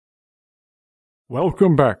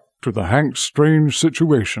Welcome back to the Hank Strange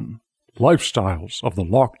Situation, Lifestyles of the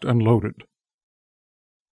Locked and Loaded.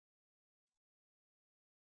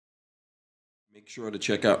 Make sure to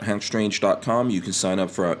check out hankstrange.com. You can sign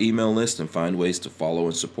up for our email list and find ways to follow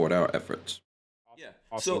and support our efforts. Yeah.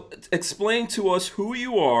 Awesome. So explain to us who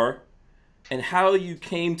you are and how you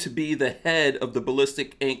came to be the head of the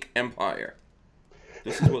Ballistic Inc. empire.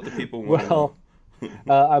 This is what the people want to know.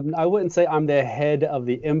 I wouldn't say I'm the head of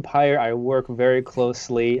the empire. I work very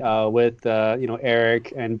closely with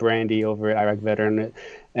Eric and Brandy over at Iraq Veteran,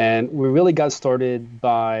 and we really got started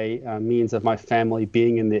by means of my family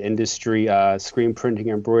being in the industry, screen printing,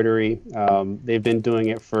 embroidery. They've been doing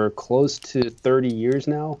it for close to 30 years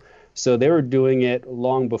now. So they were doing it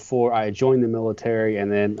long before I joined the military,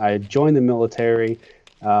 and then I joined the military,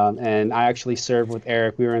 and I actually served with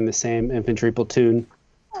Eric. We were in the same infantry platoon.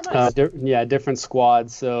 Oh, nice. Different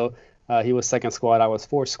squads. So he was 2nd squad, I was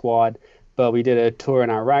 4th squad. But we did a tour in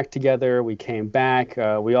Iraq together. We came back.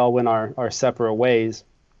 We all went our separate ways.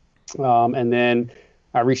 And then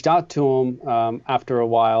I reached out to him after a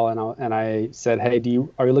while, and I said, "Hey,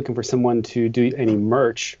 are you looking for someone to do any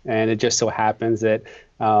merch?" And it just so happens that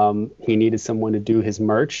he needed someone to do his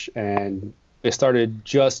merch, and they started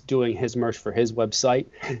just doing his merch for his website,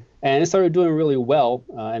 and it started doing really well.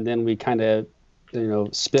 And then we kind of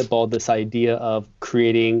spitballed this idea of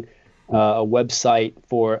creating a website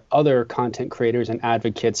for other content creators and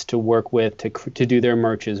advocates to work with to do their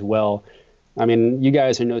merch as well. I mean, you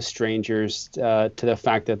guys are no strangers to the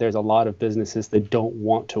fact that there's a lot of businesses that don't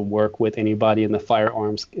want to work with anybody in the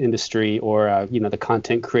firearms industry or the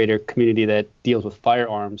content creator community that deals with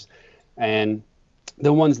firearms, and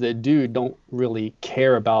the ones that don't really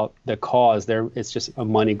care about the cause. It's just a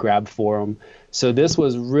money grab for them. So this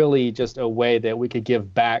was really just a way that we could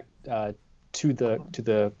give back to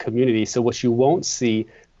the community. So what you won't see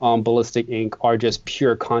on Ballistic Inc. are just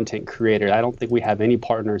pure content creators. I don't think we have any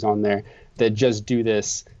partners on there that just do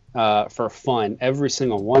this for fun. Every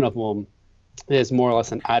single one of them is more or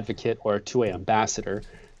less an advocate or a 2A ambassador.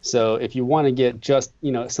 So if you want to get just,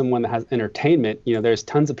 someone that has entertainment, there's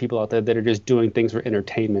tons of people out there that are just doing things for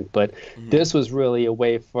entertainment. But this was really a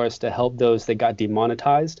way for us to help those that got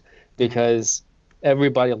demonetized, because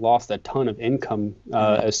everybody lost a ton of income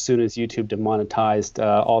as soon as YouTube demonetized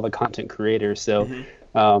all the content creators. So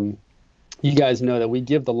you guys know that we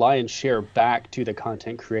give the lion's share back to the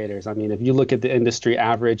content creators. I mean, if you look at the industry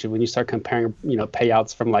average, and when you start comparing,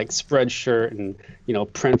 payouts from like Spreadshirt and,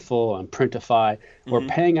 Printful and Printify, we're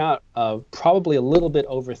paying out probably a little bit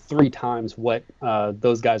over 3 times what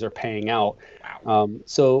those guys are paying out.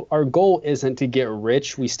 So our goal isn't to get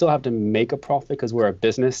rich. We still have to make a profit because we're a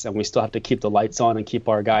business, and we still have to keep the lights on and keep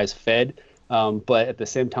our guys fed. But at the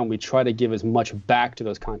same time, we try to give as much back to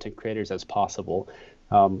those content creators as possible.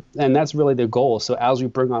 And that's really the goal. So as we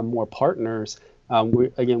bring on more partners,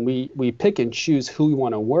 we pick and choose who we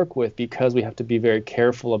want to work with, because we have to be very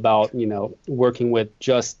careful about, working with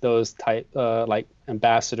just those type like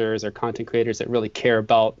ambassadors or content creators that really care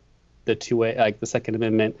about the 2A, like the Second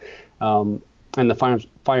Amendment, and the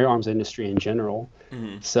firearms industry in general.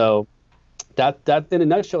 So that in a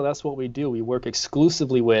nutshell, that's what we do. We work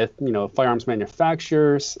exclusively with firearms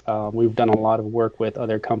manufacturers. We've done a lot of work with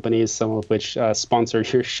other companies, some of which sponsor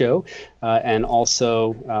your show, and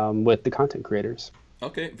also with the content creators.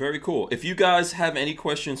 Okay, very cool. If you guys have any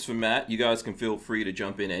questions for Matt, you guys can feel free to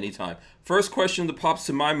jump in anytime. First question that pops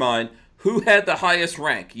to my mind: who had the highest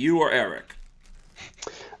rank, you or Eric?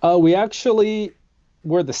 We actually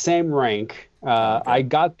were the same rank. I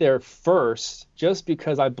got there first just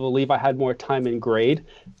because I believe I had more time in grade.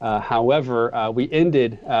 However, we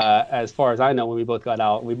ended, as far as I know, when we both got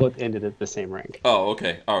out, we both ended at the same rank. Oh,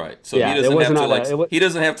 okay. All right. So yeah, he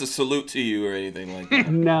doesn't have to salute to you or anything like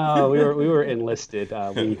that. No, we were enlisted.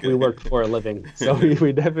 We worked for a living, so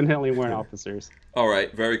we definitely weren't officers. All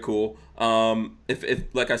right. Very cool.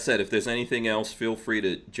 If like I said, if there's anything else, feel free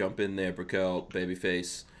to jump in there, Brickell,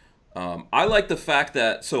 Babyface. I like the fact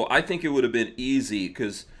that, so I think it would have been easy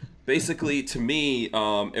because basically to me,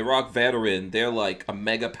 Iraq Veteran, they're like a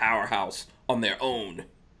mega powerhouse on their own.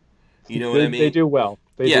 You know what I mean? They do well.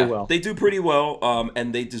 They do pretty well,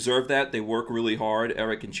 and they deserve that. They work really hard.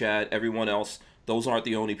 Eric and Chad, everyone else, those aren't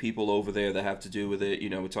the only people over there that have to do with it.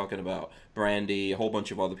 We're talking about Brandy, a whole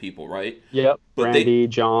bunch of other people, right? Yep, but Brandy,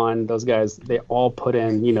 John, those guys, they all put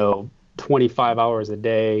in, 25 hours a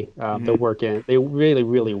day. They're working. They really,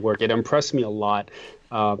 really work. It impressed me a lot.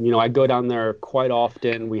 I go down there quite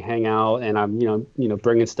often. We hang out, and I'm,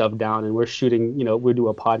 bringing stuff down, and we're shooting. We do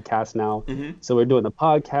a podcast now, so we're doing the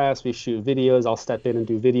podcast. We shoot videos. I'll step in and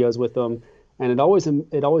do videos with them, and it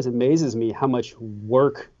always amazes me how much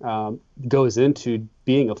work goes into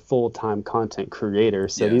being a full-time content creator.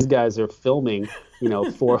 So these guys are filming,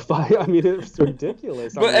 4 or 5. I mean, it's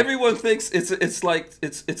ridiculous. But everyone thinks it's like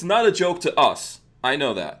it's not a joke to us. I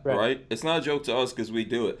know that, right? It's not a joke to us because we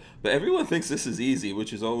do it. But everyone thinks this is easy,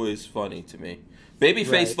 which is always funny to me.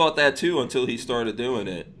 Babyface thought that too until he started doing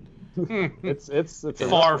it. It's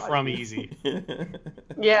far from easy.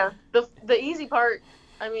 Yeah, the easy part,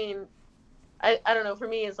 I mean, I don't know, for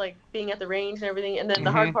me it's like being at the range and everything, and then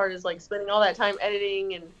the hard part is like spending all that time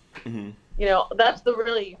editing, and that's the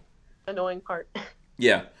really annoying part.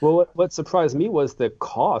 Yeah. Well, what surprised me was the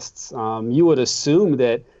costs. You would assume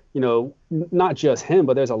that, not just him,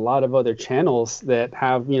 but there's a lot of other channels that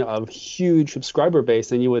have, a huge subscriber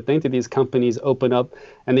base, and you would think that these companies open up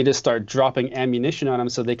and they just start dropping ammunition on them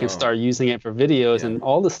so they can start using it for videos and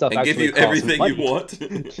all this stuff. And actually give you everything money. You want.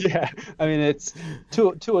 Yeah, I mean, it's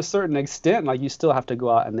to a certain extent, like you still have to go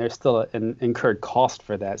out, and there's still an incurred cost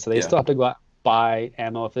for that. So they still have to go out, buy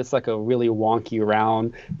ammo if it's like a really wonky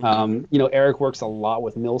round. Eric works a lot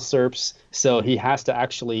with milsurps, so he has to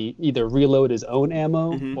actually either reload his own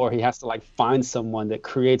ammo or he has to like find someone that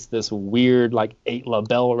creates this weird like 8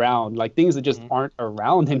 label round, like things that just aren't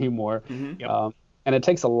around anymore. And it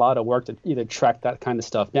takes a lot of work to either track that kind of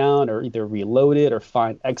stuff down or either reload it or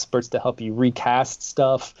find experts to help you recast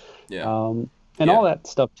stuff. All that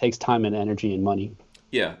stuff takes time and energy and money.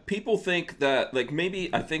 Yeah, people think that, like, maybe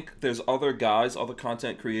I think there's other guys, other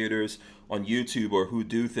content creators on YouTube or who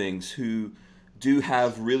do things who do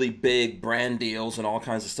have really big brand deals and all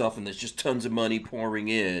kinds of stuff, and there's just tons of money pouring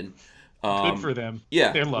in. Good for them.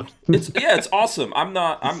 Yeah, they're lucky. It's awesome.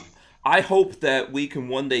 I hope that we can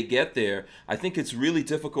one day get there. I think it's really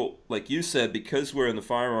difficult, like you said, because we're in the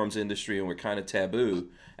firearms industry and we're kind of taboo.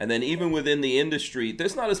 And then even within the industry,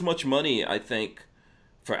 there's not as much money, I think,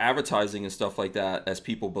 for advertising and stuff like that as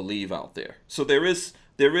people believe out there. So there is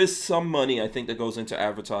some money, I think, that goes into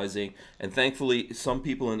advertising, and thankfully some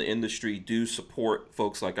people in the industry do support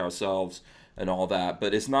folks like ourselves and all that,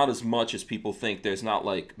 but it's not as much as people think. There's not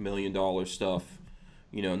like $1 million stuff,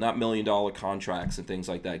 not $1 million contracts and things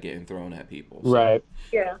like that getting thrown at people. So. Right.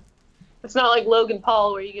 Yeah. It's not like Logan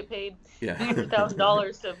Paul where you get paid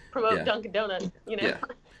 $1,000 to promote Dunkin' Donuts, Yeah.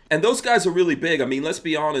 And those guys are really big. I mean, let's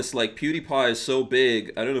be honest, like PewDiePie is so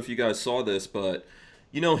big. I don't know if you guys saw this, but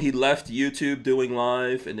he left YouTube doing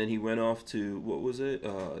live and then he went off to, what was it?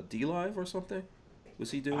 D-Live or something?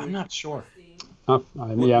 Was he doing? I'm not sure. I'm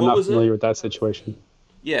not familiar with that situation.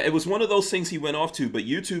 Yeah, it was one of those things he went off to, but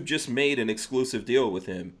YouTube just made an exclusive deal with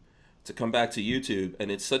him to come back to YouTube,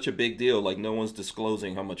 and it's such a big deal, like no one's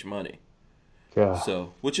disclosing how much money. Yeah.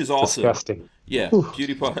 So, which is awesome. Disgusting. Yeah,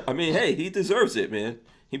 PewDiePie. I mean, hey, he deserves it, man.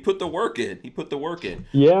 He put the work in.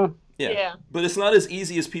 Yeah. But it's not as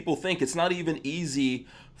easy as people think. It's not even easy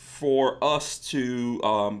for us to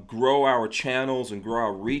grow our channels and grow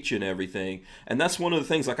our reach and everything. And that's one of the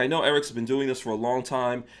things. Like, I know Eric's been doing this for a long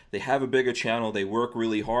time. They have a bigger channel. They work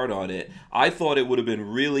really hard on it. I thought it would have been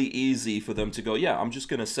really easy for them to go, yeah, I'm just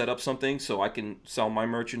going to set up something so I can sell my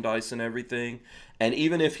merchandise and everything. And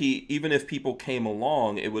even if people came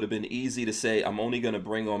along, it would have been easy to say, I'm only going to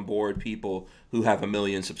bring on board people who have 1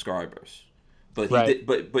 million subscribers. But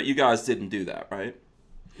but you guys didn't do that, right?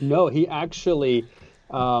 No, he actually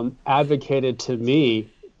advocated to me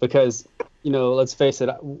because, let's face it,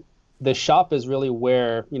 the shop is really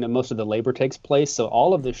where, most of the labor takes place. So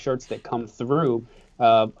all of the shirts that come through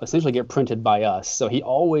essentially get printed by us. So he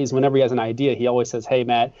always, whenever he has an idea, he always says, hey,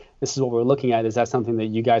 Matt, this is what we're looking at. Is that something that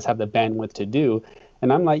you guys have the bandwidth to do?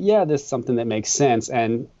 And I'm like, yeah, this is something that makes sense.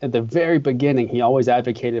 And at the very beginning, he always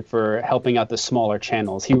advocated for helping out the smaller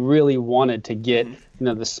channels. He really wanted to get,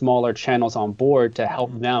 the smaller channels on board to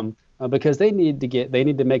help them because they need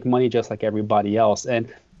to make money just like everybody else.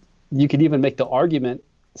 And you could even make the argument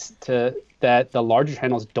that the larger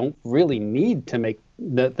channels don't really need to make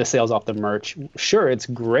the sales off the merch. Sure, it's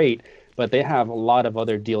great, but they have a lot of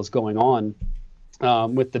other deals going on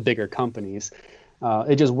with the bigger companies.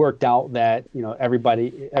 It just worked out that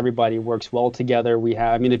everybody works well together. We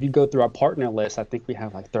have, if you go through our partner list, I think we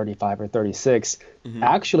have like 35 or 36.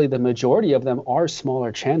 Actually, the majority of them are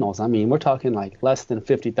smaller channels. We're talking like less than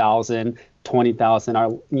 50,000,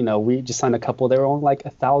 20,000. We just signed a couple. They're only like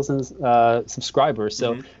 1,000 subscribers.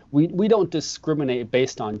 So we don't discriminate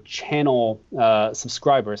based on channel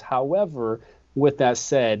subscribers. However, with that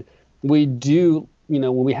said, we do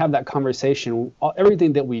when we have that conversation,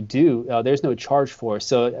 everything that we do, there's no charge for.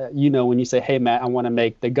 So, when you say, hey, Matt, I want to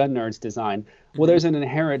make the Gun Nerds design, well, there's an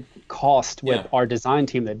inherent cost with our design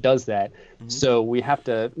team that does that. So we have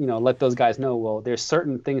to, let those guys know, well, there's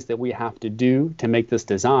certain things that we have to do to make this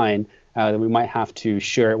design that we might have to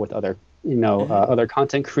share it with other, other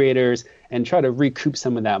content creators and try to recoup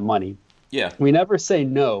some of that money. Yeah. We never say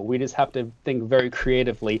no. We just have to think very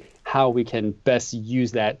creatively how we can best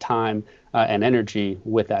use that time and energy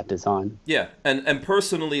with that design. Yeah, and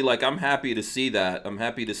personally, like, I'm happy to see that. I'm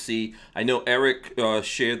happy to see. I know Eric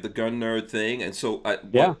shared the Gun Nerd thing, and so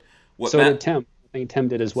what so Matt, did Tim. I think Tim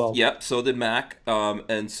did as well. Yep, so did Mac.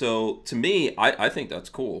 And so to me, I think that's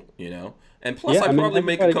cool. And plus, I probably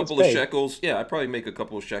make a couple of shekels. Yeah, I probably make a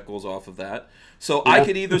couple of shekels off of that. So I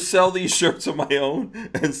could either sell these shirts on my own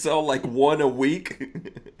and sell like one a week.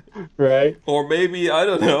 Right. Or maybe, I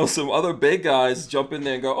don't know, some other big guys jump in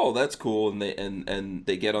there and go, oh, that's cool. And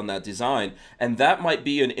they get on that design. And that might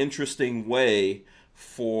be an interesting way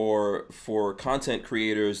for content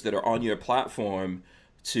creators that are on your platform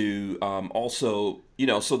to also,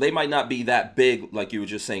 so they might not be that big, like you were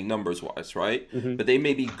just saying, numbers wise, right? But they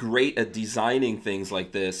may be great at designing things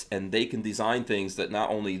like this, and they can design things that not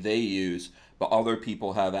only they use, but other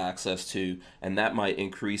people have access to, and that might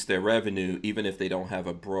increase their revenue, even if they don't have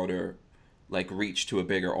a broader, like, reach to a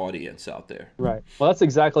bigger audience out there. Right. Well, that's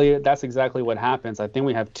exactly what happens. I think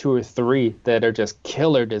we have 2 or 3 that are just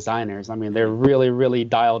killer designers. I mean, they're really, really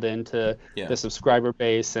dialed into the subscriber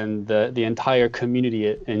base and the entire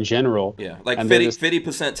community in general. Yeah, like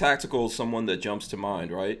 50% Tactical is someone that jumps to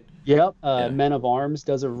mind, right? Yep. Men of Arms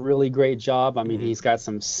does a really great job. I mean, he's got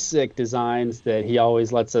some sick designs that he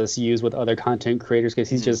always lets us use with other content creators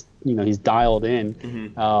because he's just, he's dialed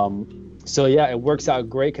in. So, yeah, it works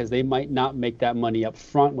out great because they might not make that money up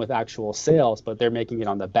front with actual sales, but they're making it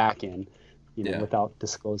on the back end, without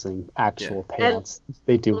disclosing actual payouts.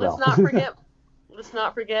 They do well. Let's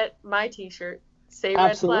not forget my T-shirt. Say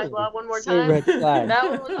red flag law one more time. Red flag. That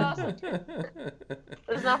one was awesome.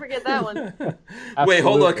 Let's not forget that one. Absolutely. Wait,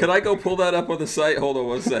 hold on. Can I go pull that up on the site? Hold on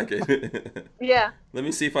 1 second. Yeah. Let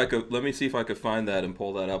me see if I could find that and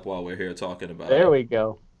pull that up while we're here talking about it. There we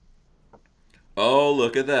go. Oh,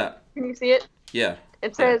 look at that. Can you see it? Yeah.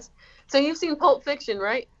 It says, so you've seen Pulp Fiction,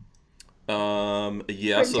 right?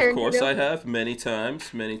 Yes, of course I have. Many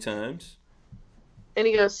times. And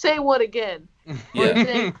he goes, say what again?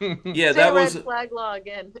 Yeah. Yeah, that was red flag law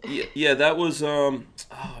again. Yeah, that was oh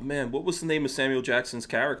man, what was the name of Samuel Jackson's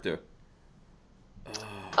character?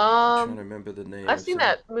 I'm trying to remember the name. I've seen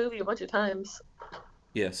that movie a bunch of times.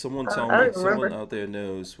 Yeah, someone tell me. Someone out there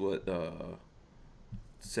knows what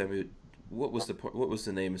Samuel. What was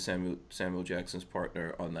the name of Samuel Jackson's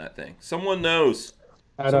partner on that thing? Someone knows.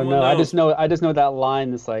 I don't know. I just know that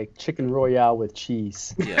line is like chicken royale with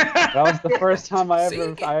cheese. Yeah. That was the first time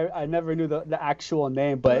I never knew the actual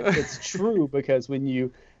name, but it's true because when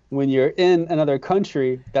you're in another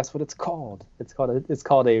country, that's what it's called. It's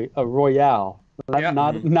called a royale,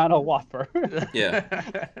 not a Whopper. Yeah.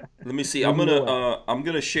 Let me see. I'm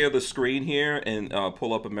gonna share the screen here and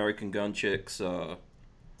pull up American Gun Chick's.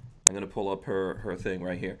 I'm going to pull up her thing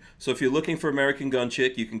right here. So if you're looking for American Gun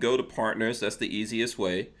Chick, you can go to Partners. That's the easiest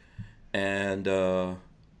way. And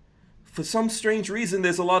for some strange reason,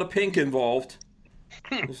 there's a lot of pink involved.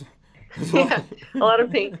 There's a lot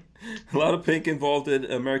of pink. A lot of pink involved in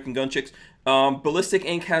American Gun Chicks. Ballistic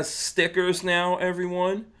Ink has stickers now,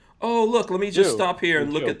 everyone. Oh, look, let me just stop here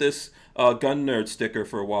and look at this Gun Nerd sticker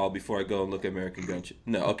for a while before I go and look at American Gun Chick.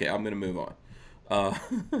 No, okay, I'm going to move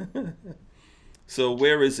on. So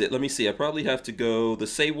where is it? Let me see. I probably have to go. The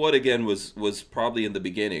Say What Again was probably in the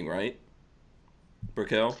beginning, right?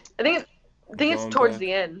 Burkel? I think it's towards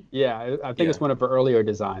the end. Yeah, I think it's one of her earlier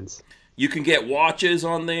designs. You can get watches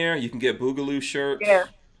on there. You can get Boogaloo shirts. Yeah.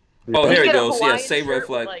 Oh, here it goes. Yeah, Say Red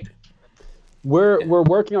Flag. We're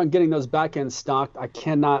working on getting those back end stocked. I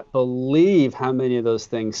cannot believe how many of those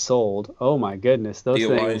things sold. Oh my goodness, those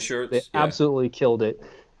things! Shirts? They absolutely killed it. Those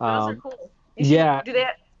are cool.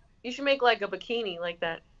 You should make like a bikini like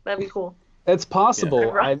that. That'd be cool. It's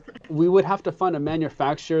possible. Yeah. We would have to find a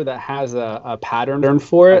manufacturer that has a pattern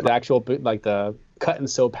for it. The actual like the cut and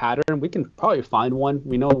sew pattern. We can probably find one.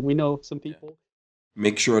 We know some people.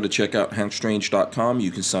 Make sure to check out hankstrange.com.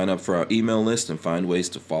 You can sign up for our email list and find ways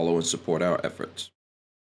to follow and support our efforts.